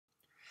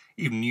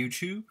Evening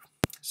YouTube,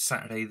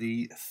 Saturday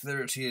the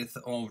 30th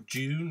of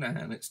June,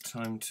 and it's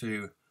time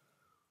to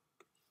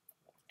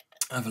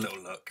have a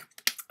little look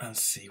and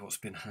see what's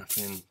been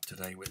happening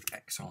today with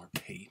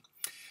XRP.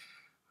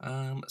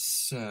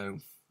 So,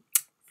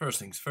 first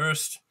things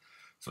first,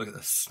 let's look at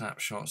the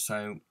snapshot.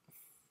 So,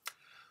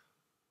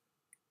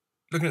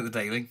 looking at the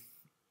daily,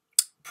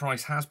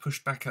 price has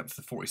pushed back up to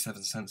the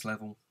 47 cents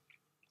level,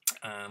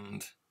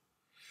 and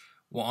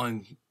what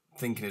I'm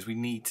thinking is we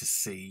need to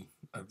see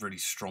a really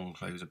strong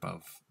close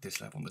above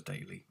this level on the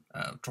daily,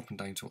 dropping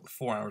down to what the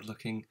 4 hours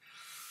looking.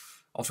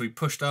 Also, we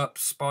pushed up,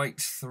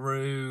 spiked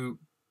through,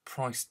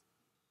 price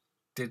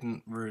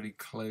didn't really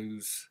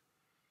close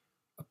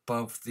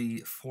above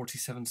the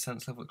 47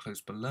 cents level, it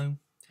closed below.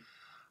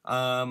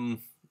 And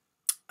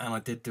I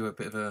did do a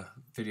bit of a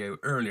video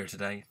earlier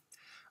today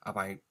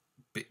about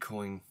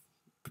Bitcoin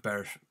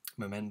bearish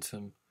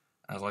momentum,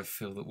 as I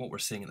feel that what we're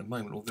seeing at the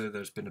moment, although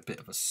there's been a bit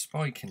of a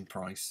spike in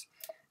price,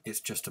 it's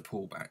just a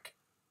pullback.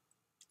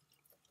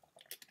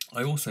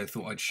 I also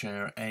thought I'd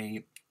share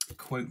a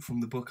quote from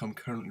the book I'm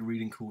currently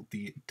reading called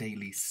The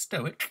Daily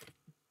Stoic,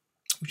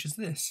 which is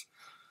this: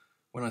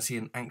 when I see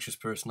an anxious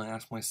person, I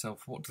ask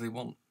myself, what do they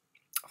want?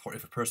 For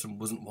if a person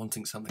wasn't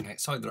wanting something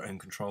outside their own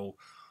control,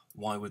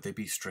 why would they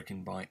be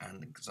stricken by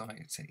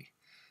anxiety?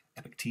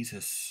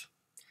 Epictetus.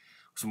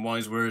 Some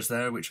wise words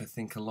there, which I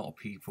think a lot of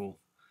people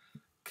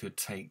could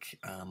take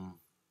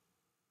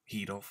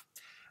heed of,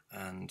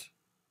 and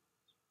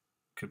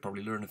could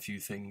probably learn a few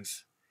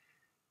things,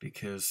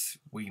 because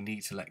we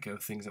need to let go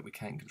of things that we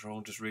can't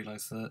control. Just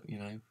realise that,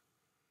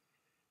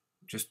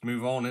 just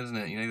move on, isn't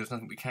it? There's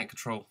nothing we can't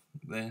control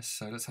there.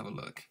 So let's have a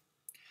look.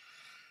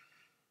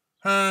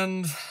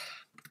 And,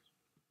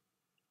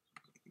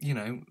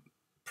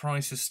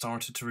 price has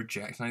started to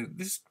reject. Now,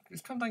 this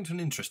has come down to an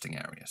interesting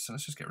area, so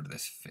let's just get rid of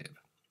this fib.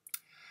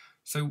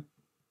 So,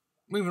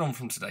 moving on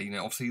from today,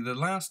 obviously the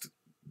last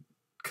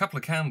couple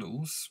of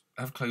candles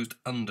have closed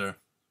under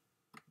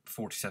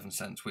 47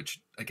 cents,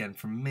 which again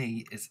for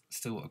me is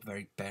still a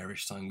very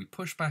bearish sign. We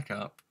push back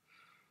up,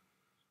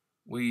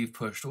 we've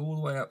pushed all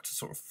the way up to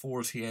sort of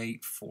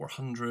 48,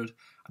 400,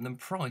 and then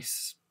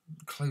price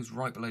closed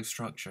right below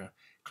structure,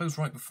 closed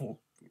right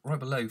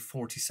below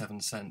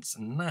 47 cents,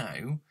 and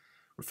now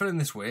we're filling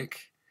this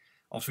wick.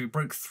 Obviously we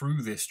broke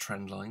through this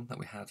trend line that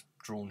we had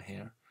drawn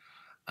here,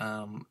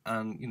 and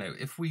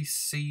if we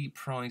see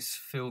price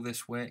fill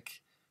this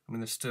wick,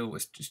 it's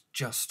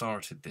just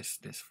started this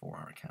 4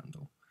 hour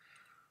candle.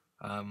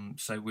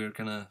 So we're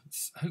going to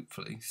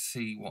hopefully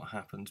see what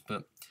happens.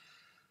 But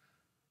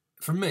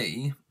for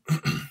me,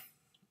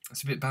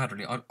 it's a bit bad,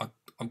 really.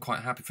 I'm quite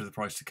happy for the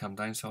price to come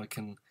down so I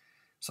can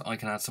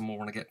add some more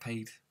when I get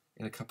paid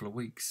in a couple of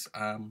weeks.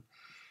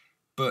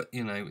 But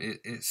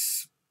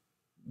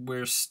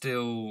we're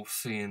still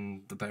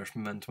seeing the bearish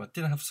momentum. I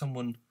did have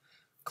someone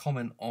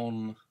comment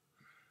on.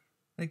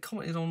 They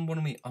commented on one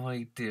of my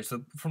ideas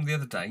from the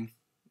other day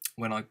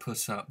when I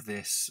put up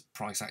this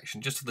price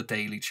action just to the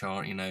daily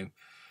chart.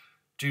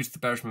 Due to the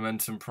bearish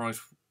momentum,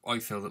 I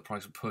feel that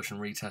price will push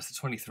and retest the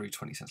 20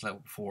 cents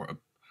level before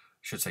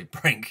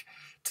break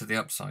to the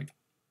upside.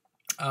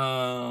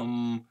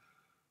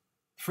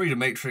 Freedom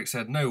Matrix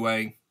said, no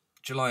way.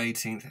 July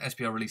 18th,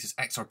 SBI releases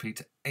XRP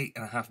to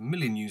 8.5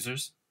 million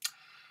users.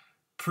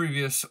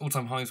 Previous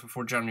all-time highs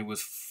before January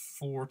was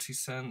 40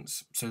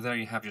 cents. So there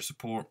you have your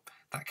support.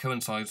 That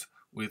coincides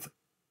with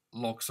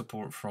log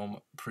support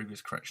from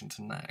previous correction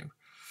to now.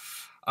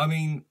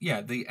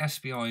 The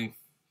SBI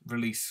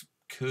release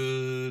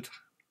could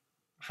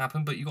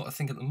happen, but you've got to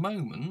think at the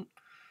moment,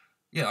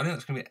 I think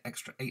there's going to be an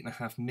extra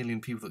 8.5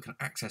 million people that can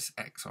access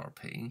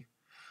XRP.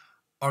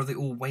 Are they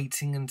all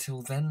waiting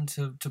until then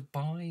to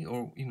buy?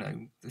 Or,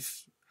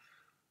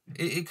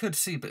 it could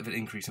see a bit of an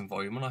increase in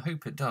volume, and I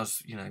hope it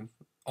does.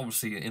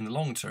 Obviously in the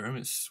long term,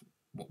 it's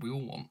what we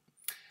all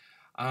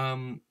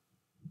want.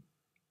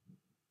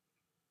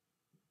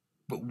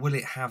 But will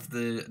it have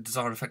the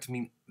desired effect?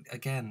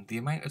 Again, the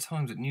amount of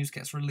times that news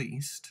gets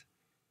released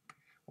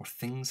or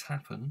things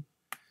happen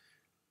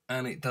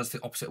and it does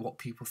the opposite of what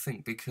people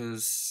think,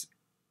 because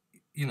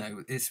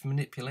it's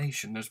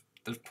manipulation. There's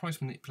price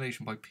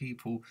manipulation by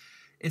people.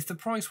 If the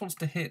price wants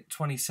to hit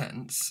 20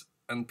 cents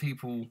and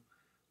people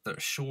that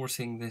are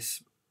shorting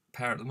this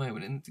pair at the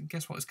moment, and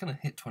guess what, it's going to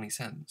hit 20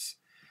 cents.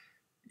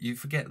 You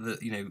forget that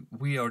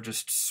we are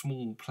just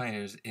small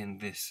players in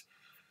this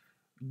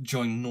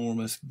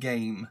ginormous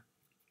game,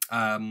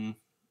 and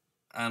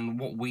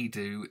what we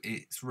do,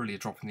 it's really a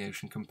drop in the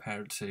ocean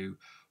compared to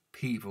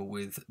people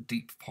with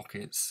deep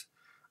pockets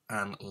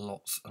and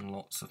lots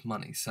of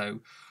money.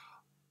 So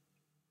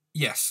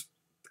yes,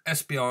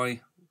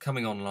 SBI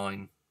coming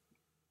online,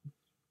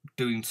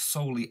 doing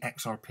solely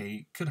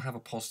XRP could have a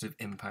positive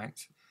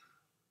impact,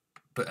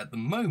 but at the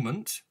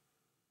moment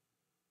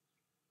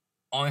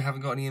I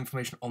haven't got any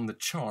information on the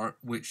chart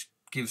which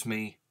gives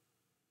me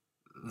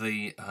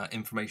the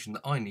information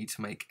that I need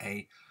to make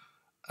a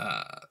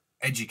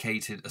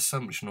educated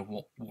assumption of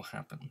what will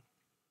happen.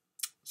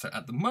 So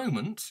at the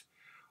moment,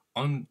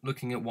 I'm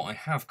looking at what I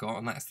have got,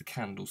 and that's the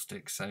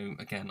candlestick. So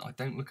again, I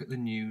don't look at the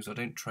news, I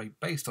don't trade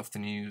based off the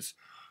news.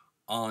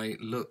 I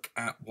look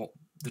at what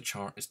the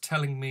chart is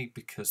telling me,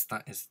 because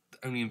that is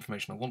the only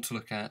information I want to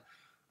look at,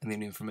 and the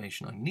only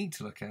information I need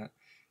to look at,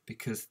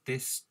 because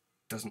this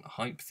doesn't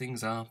hype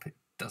things up, it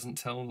doesn't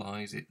tell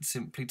lies, it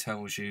simply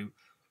tells you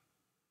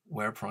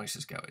where price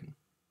is going.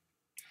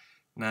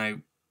 Now,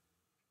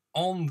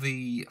 on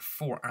the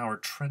 4-hour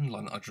trend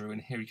line that I drew in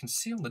here, you can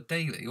see on the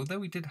daily, although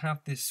we did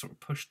have this sort of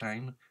push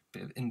down,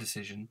 bit of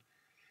indecision,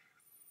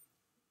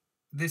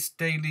 this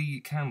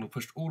daily candle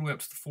pushed all the way up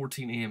to the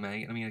 14 EMA.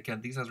 I mean,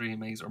 again, these other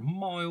EMAs are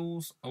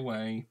miles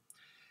away,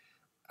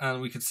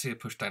 and we could see a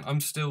push down.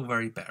 I'm still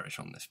very bearish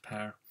on this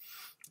pair.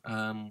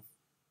 I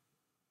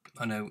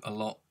know a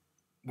lot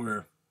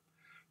were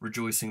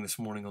rejoicing this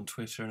morning on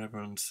Twitter, and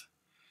everyone's,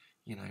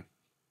 you know,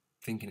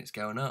 thinking it's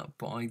going up,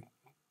 but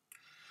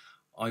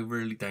I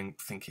really don't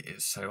think it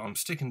is. So I'm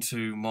sticking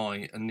to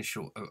my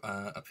initial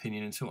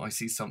opinion until I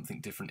see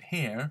something different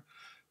here,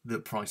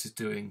 that price is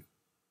doing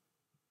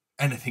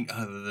anything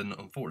other than,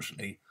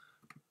 unfortunately,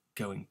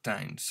 going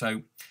down.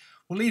 So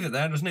we'll leave it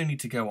there. There's no need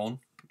to go on.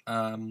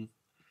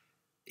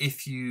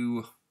 If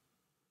you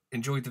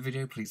enjoyed the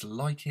video, please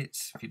like it.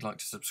 If you'd like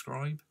to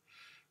subscribe,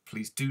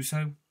 please do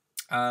so.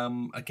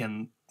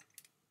 Again,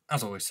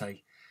 as I always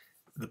say,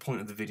 the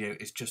point of the video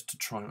is just to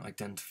try and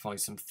identify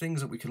some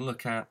things that we can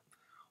look at,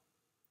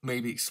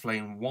 maybe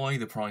explain why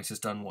the price has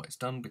done what it's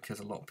done, because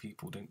a lot of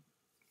people don't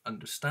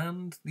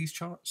understand these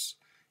charts.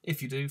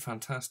 If you do,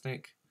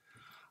 fantastic.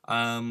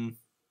 But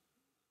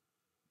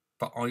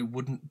I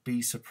wouldn't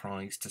be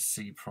surprised to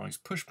see price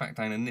push back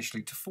down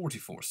initially to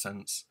 44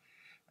 cents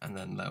and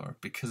then lower,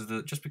 because of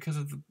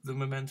the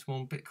momentum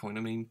on Bitcoin.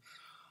 I mean,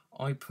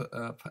 I put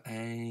up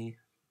an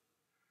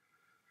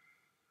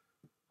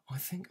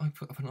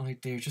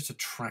idea just to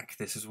track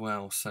this as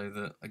well, so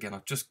that, again,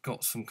 I've just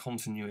got some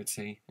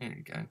continuity. There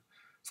you go.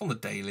 It's on the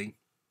daily.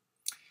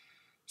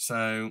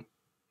 So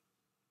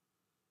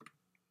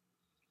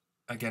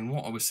again,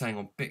 what I was saying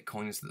on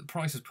Bitcoin is that the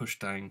price has pushed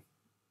down,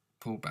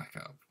 pulled back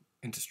up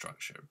into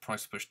structure.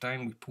 Price pushed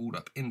down, we pulled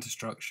up into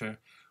structure.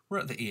 We're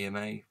at the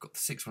EMA, we've got the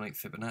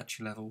 618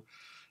 Fibonacci level.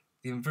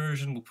 The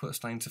inversion will put us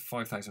down to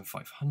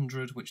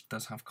 5,500, which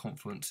does have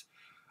confluence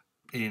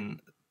in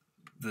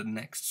the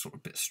next sort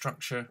of bit of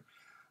structure.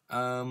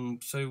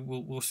 So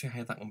we'll see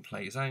how that one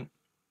plays out.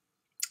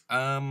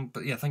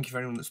 But yeah, thank you for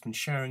anyone that's been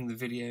sharing the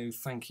video.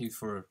 Thank you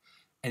for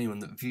anyone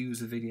that views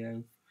the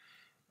video.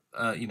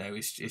 You know,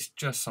 it's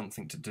just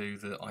something to do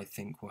that I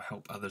think will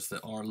help others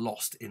that are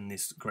lost in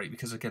this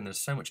because again, there's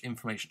so much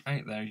information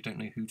out there, you don't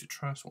know who to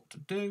trust, what to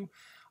do.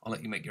 I'll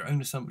let you make your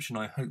own assumption.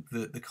 I hope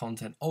that the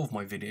content of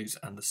my videos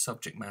and the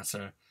subject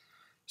matter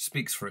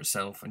speaks for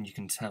itself, and you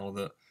can tell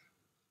that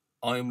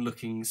I'm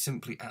looking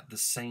simply at the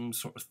same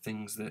sort of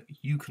things that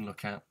you can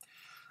look at.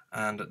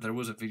 And there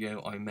was a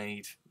video I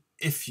made,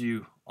 if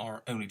you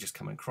are only just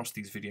coming across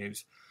these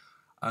videos,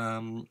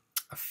 a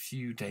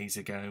few days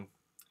ago,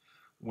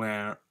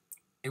 where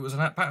it was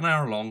about an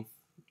hour long,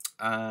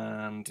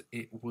 and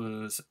it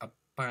was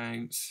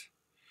about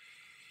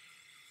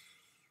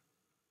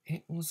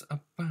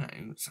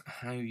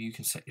how you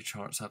can set your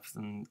charts up.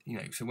 And you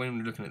know, so when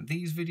we're looking at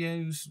these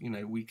videos, you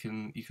know, you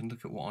can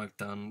look at what I've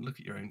done, look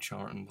at your own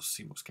chart, and we'll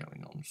see what's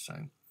going on.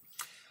 So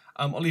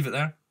I'll leave it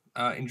there.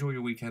 Enjoy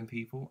your weekend,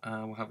 people.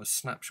 We'll have a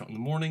snapshot in the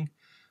morning,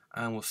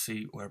 and we'll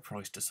see where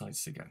price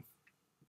decides to go.